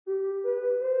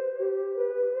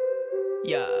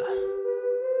Yeah.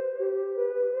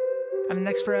 I'm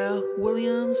next for L.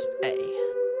 Williams, A.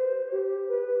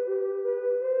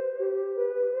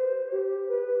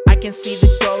 I can see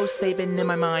the ghosts, they've been in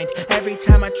my mind. Every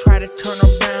time I try to turn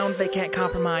around, they can't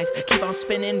compromise. Keep on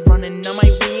spinning, running on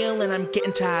my wheel, and I'm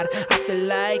getting tired. I feel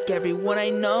like everyone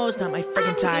I know's not my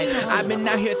freaking type. I've been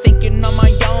out here thinking on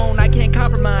my own, I can't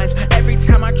compromise. Every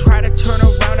time I try to turn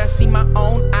around, I see my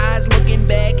own eyes looking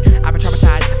back. I've been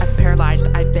traumatized, I've been paralyzed,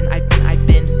 I've been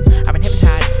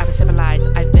hypnotized, I've been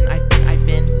civilized, I've been.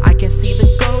 I can see the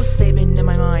ghosts, they've been in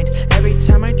my mind. Every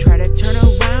time I try to turn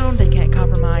around, they can't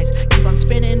compromise. Keep on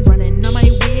spinning, running on my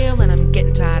wheel, and I'm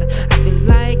getting tired. I feel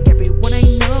like everyone I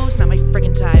know's not my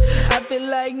freaking type. I feel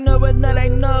like no one that I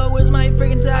know is my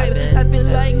freaking type. I feel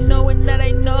like no one that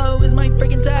I know is my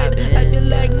freaking type. I feel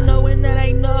like no one that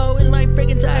I know is my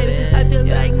freaking type. I feel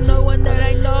like no one that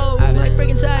I know is my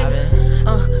freaking type.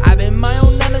 I've been my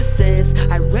own nemesis.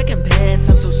 I recompense.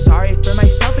 I'm so sorry for my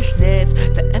selfishness.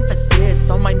 The emphasis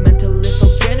on my mental is so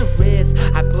generous.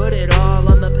 I put it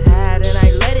all on the pad and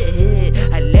I let it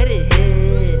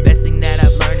hit. Best thing that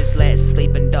I've learned is let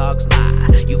sleeping dogs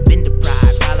lie. You've been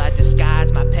deprived while I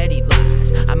disguise my petty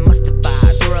lies. I must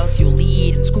advise or else you'll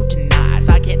lead and scrutinize.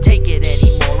 I can't take it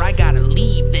anymore, I gotta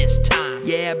leave this time.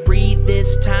 Yeah, breathe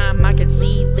this time, I can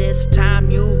see this time.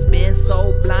 You've been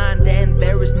so blind and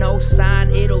there is no sign.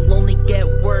 It'll only get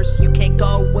worse, you can't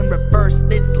go in reverse.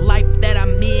 This life that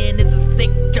I'm in is a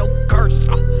sick joke curse.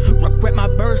 Regret my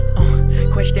birth,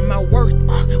 question my worth.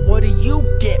 What do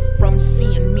you get from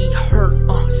seeing me hurt?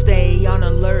 Stay on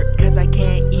alert, cause I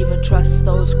can't even trust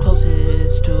those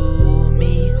closest to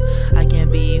me. I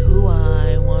can't be who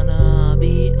I wanna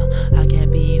be. I